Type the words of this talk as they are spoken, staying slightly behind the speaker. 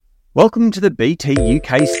Welcome to the BT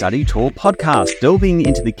UK Study Tour podcast, delving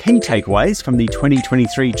into the key takeaways from the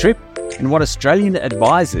 2023 trip and what Australian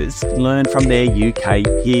advisors learned from their UK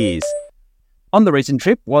peers. On the recent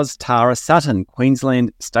trip was Tara Sutton,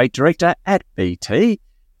 Queensland State Director at BT.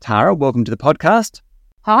 Tara, welcome to the podcast.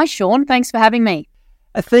 Hi, Sean. Thanks for having me.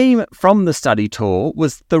 A theme from the study tour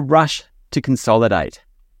was the rush to consolidate.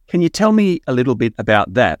 Can you tell me a little bit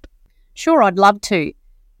about that? Sure, I'd love to.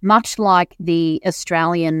 Much like the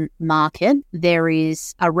Australian market, there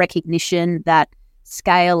is a recognition that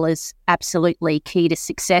scale is absolutely key to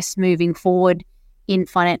success moving forward in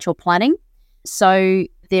financial planning. So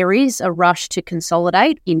there is a rush to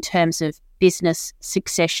consolidate in terms of business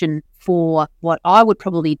succession for what I would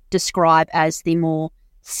probably describe as the more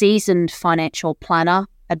seasoned financial planner,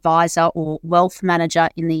 advisor or wealth manager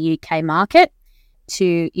in the UK market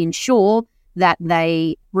to ensure that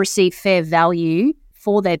they receive fair value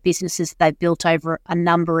for their businesses they've built over a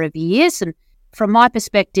number of years. And from my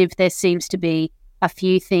perspective, there seems to be a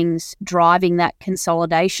few things driving that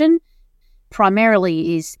consolidation.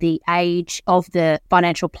 Primarily is the age of the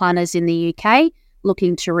financial planners in the UK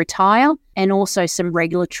looking to retire, and also some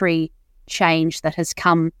regulatory change that has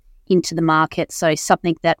come into the market. So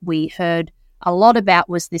something that we heard a lot about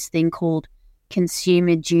was this thing called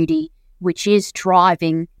consumer duty, which is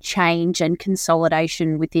driving change and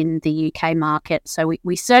consolidation within the UK market. So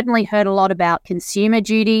we certainly heard a lot about consumer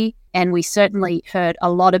duty, and we certainly heard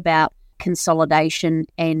a lot about consolidation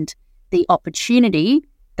and the opportunity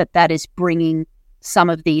that is bringing some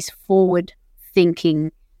of these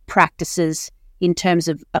forward-thinking practices in terms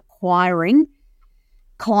of acquiring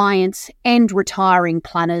clients and retiring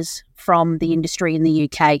planners from the industry in the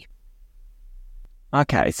UK.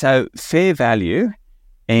 Okay, so fair value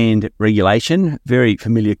and regulation, very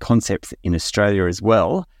familiar concepts in Australia as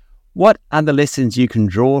well. What are the lessons you can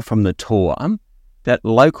draw from the tour that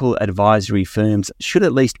local advisory firms should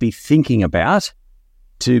at least be thinking about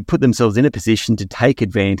to put themselves in a position to take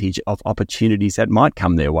advantage of opportunities that might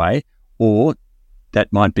come their way, or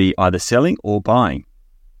that might be either selling or buying?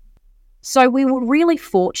 So we were really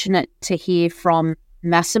fortunate to hear from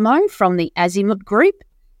Massimo from the Aylmer Group.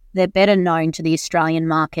 They're better known to the Australian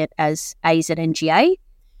market as AZNGA.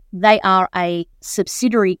 They are a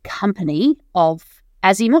subsidiary company of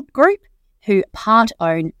Aylmer Group, who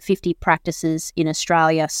part-own 50 practices in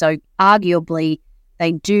Australia. So arguably,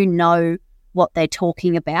 they do know what they're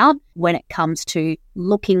talking about when it comes to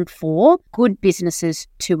looking for good businesses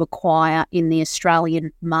to acquire in the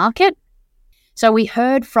Australian market. So we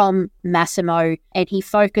heard from Massimo, and he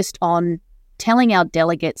focused on telling our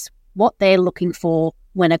delegates what they're looking for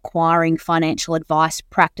when acquiring financial advice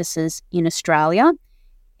practices in Australia.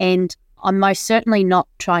 And I'm most certainly not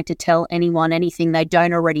trying to tell anyone anything they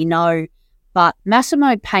don't already know, but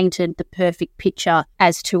Massimo painted the perfect picture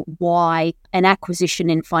as to why an acquisition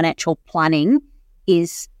in financial planning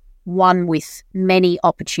is one with many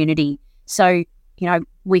opportunity. So,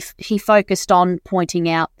 he focused on pointing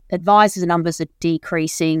out advisors' numbers are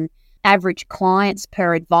decreasing, average clients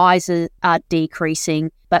per advisor are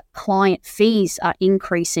decreasing, but client fees are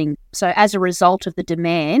increasing. So as a result of the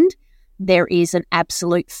demand, there is an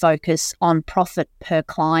absolute focus on profit per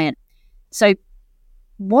client. So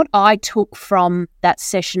what I took from that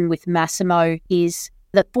session with Massimo is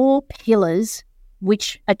the 4 pillars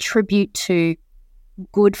which attribute to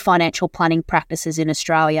good financial planning practices in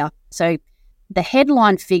Australia. So the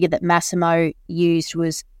headline figure that Massimo used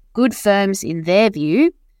was good firms, in their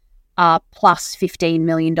view, are plus $15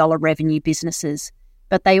 million revenue businesses,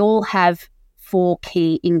 but they all have 4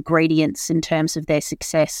 key ingredients in terms of their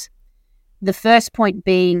success. The first point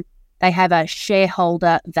being they have a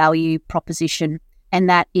shareholder value proposition, and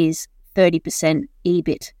that is 30%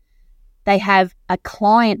 EBIT. They have a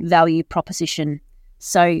client value proposition,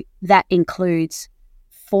 so that includes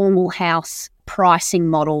formal house pricing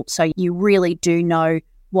model, so you really do know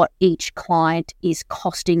what each client is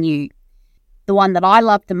costing you. The one that I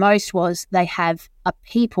loved the most was they have a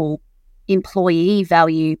people employee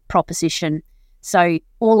value proposition. So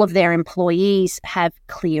all of their employees have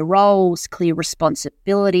clear roles, clear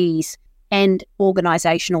responsibilities, and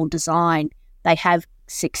organisational design. They have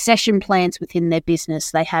succession plans within their business.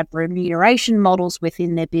 They have remuneration models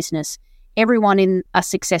within their business. Everyone in a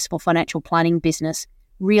successful financial planning business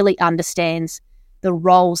really understands the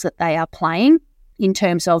roles that they are playing in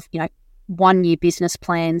terms of, 1-year business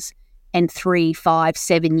plans and 3, 5,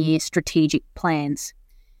 7-year strategic plans.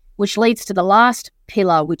 Which leads to the last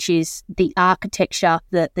pillar, which is the architecture,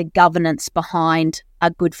 the governance behind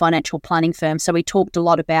a good financial planning firm. So we talked a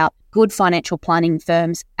lot about good financial planning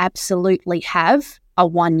firms absolutely have a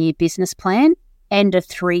 1-year business plan and a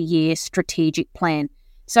 3-year strategic plan.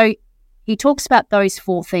 So he talks about those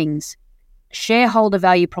 4 things: shareholder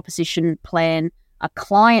value proposition plan, a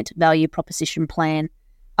client value proposition plan,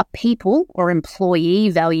 a people or employee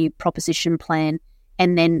value proposition plan,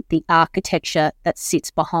 and then the architecture that sits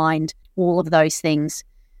behind all of those things.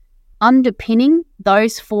 Underpinning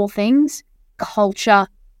those 4 things, culture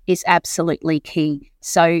is absolutely key.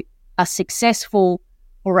 So a successful,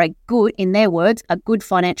 or a good, in their words, a good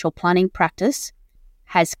financial planning practice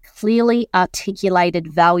has clearly articulated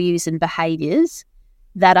values and behaviours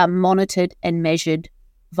that are monitored and measured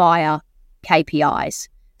via KPIs.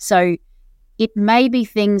 So it may be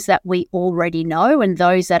things that we already know, and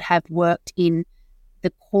those that have worked in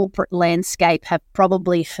the corporate landscape have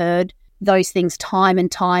probably heard those things time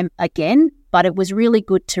and time again, but it was really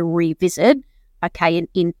good to revisit. Okay,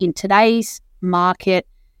 in today's market,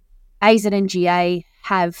 AZNGA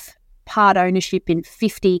have part ownership in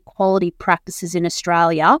 50 quality practices in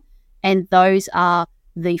Australia, and those are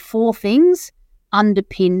the 4 things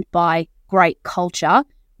underpinned by great culture,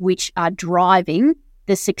 which are driving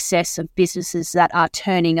the success of businesses that are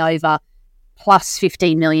turning over plus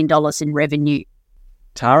 $15 million in revenue.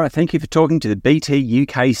 Tara, thank you for talking to the BT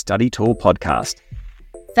UK Study Tour podcast.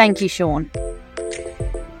 Thank you, Sean.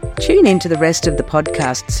 Tune in to the rest of the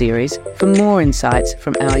podcast series for more insights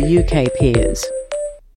from our UK peers.